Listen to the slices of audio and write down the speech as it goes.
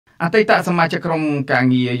អតីតសមាជិកក្រុមការ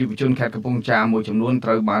ងារយុវជនខេត្តកំពង់ចាមមួយចំនួនត្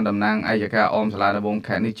រូវបានតំណាងអัยការអមសាលាដំបង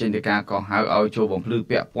ខេត្តនេះចេញដីកាកោះហៅឲ្យចូលបំភ្លឺ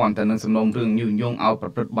ពាក់ព័ន្ធទៅនឹងសំណុំរឿងញុះញង់ឲ្យប្រ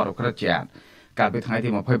ព្រឹត្តបទឧក្រិដ្ឋជាអាតកាលពីថ្ងៃទី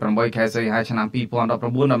28ខែសីហាឆ្នាំ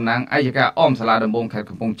2019តំណាងអัยការអមសាលាដំបងខេត្ត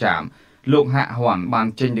កំពង់ចាមលោកហាក់ហ៊ាន់បាន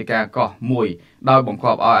ចេញដីកាកោះមួយដោយបង្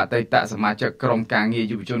គាប់ឲ្យអតីតសមាជិកក្រុមការងារ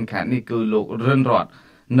យុវជនខេត្តនេះគឺលោករិនរត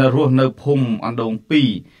នៅរស់នៅភូមិអណ្ដូង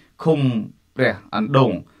2ឃុំព្រះអណ្ដូ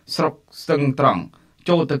ងស្រុកស្ទឹងត្រង់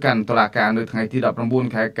ចូលទៅកាន់តុលាការនៅថ្ងៃទី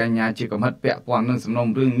19ខែកញ្ញាជាកំហិតពាក់ព័ន្ធនឹងសំណុំ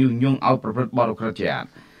រឿងញុះញង់ឲ្យប្រព្រឹត្តបទឧក្រិដ្ឋជាអាត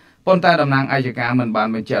ប៉ុន្តែតំណាងអัยការមិនបាន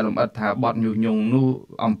បញ្ជាក់លម្អិតថាបទញុះញង់នោះ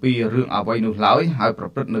អំពីរឿងអ្វីនោះឡើយហើយប្រ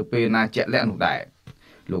ព្រឹត្តនៅពេលណាជាក់លាក់នោះដែរ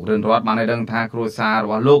លោករិនរតបានឲ្យដឹងថាគ្រួសាររ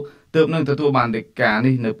បស់លោកទើបនឹងទទួលបានដីកា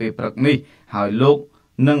នេះនៅពេលព្រឹកនេះហើយលោក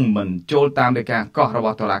នឹងមិនចូលតាមដីកាកោះរប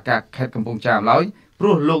ស់តុលាការខេត្តកំពង់ចាមឡើយព្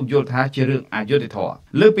រោះលោកយល់ថាជារឿងអយុត្តិធម៌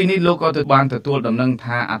លើពីនេះលោកក៏បានទទួលដំណឹង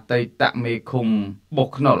ថាអតីតមេឃុំបុក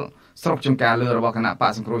ខ្នុលស្រុកចំការលើរបស់គណៈប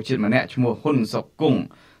កសង្គ្រោះជាតិម្នាក់ឈ្មោះហ៊ុនសុកគង់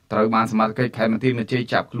ត្រូវបានសមាជិកខេត្តមន្ទីរមានជ័យ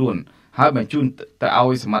ចាប់ខ្លួនហើយបញ្ជូនទៅឲ្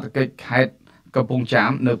យសមាជិកខេត្តកំពង់ចា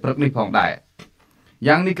មនៅព្រឹកនេះផងដែរ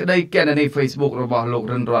យ៉ាងនេះក្តីគណនី Facebook របស់លោក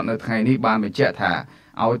រិនរតនៅថ្ងៃនេះបានបញ្ជាក់ថា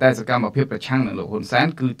ឲ្យតែសកម្មភាពប្រឆាំងនឹងលោកហ៊ុនសែន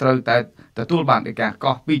គឺត្រូវតែទទួលបានដីកា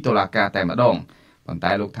កោះពីតុលាការតែម្ដងប៉ុន្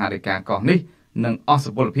តែលោកថាដីកាកោះនេះនឹងអស់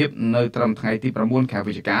សុពលភាពនៅត្រឹមថ្ងៃទី9ខែ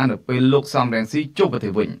វិច្ឆិកានៅពេលលោកសំរងស៊ីជួបប្រទេ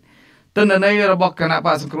សវិញទិន្នន័យរបស់គណៈប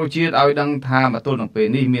កសង្គ្រោះជាតិឲ្យដឹងថាមកទល់នឹងពេល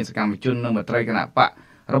នេះមានសកម្មជននិងមន្ត្រីគណៈបក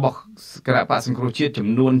របស់គណៈបកសង្គ្រោះជាតិចំ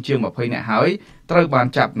នួនជាង20នាក់ហើយត្រូវបាន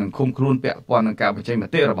ចាប់និងឃុំខ្លួនពាក់ព័ន្ធនឹងការបញ្ចេញម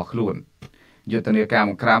តិរបស់ខ្លួនយុទ្ធនាការ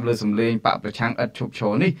បង្ក្រាបលើសម្លេងបកប្រឆាំងឥតឈប់ឈ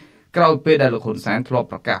រនេះក្រោយពេលដែលលោកហ៊ុនសែនធ្លាប់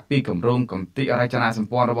ប្រកាសពីគម្រោងកំទេចរចនាសម្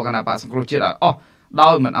ព័ន្ធរបស់គណៈបកសង្គ្រោះជាតិឲ្យអស់ដោ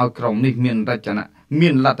យមិនឲ្យក្រុមនេះមា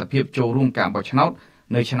នលទ្ធភាពចូលរួមការបោះឆ្នោត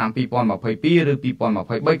នៅឆ្នាំ2022ឬ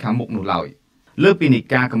2023ខាងមុខនោះឡើយលើពីនេះ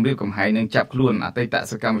ការគម្រាមកំហែងនឹងចាប់ខ្លួនអតីត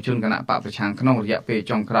សកម្មជនគណៈបកប្រឆាំងក្នុងរយៈពេល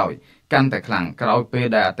ចុងក្រោយកាន់តែខ្លាំងក្រោយពេល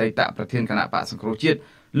ដែលអតីតប្រធានគណៈបកសង្គ្រោះជាតិ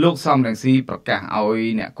លោកសំរងស៊ីប្រកាសឲ្យ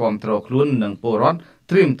អ្នកគាំទ្រខ្លួននិងពលរដ្ឋ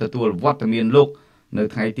ត្រៀមទទួលវត្តមានលោកនៅ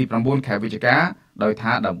ថ្ងៃទី9ខែវិច្ឆិកាដោយ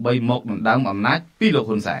ថាដើម្បីមកដណ្ដើមអំណាចពីលោក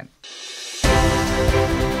ហ៊ុនសែន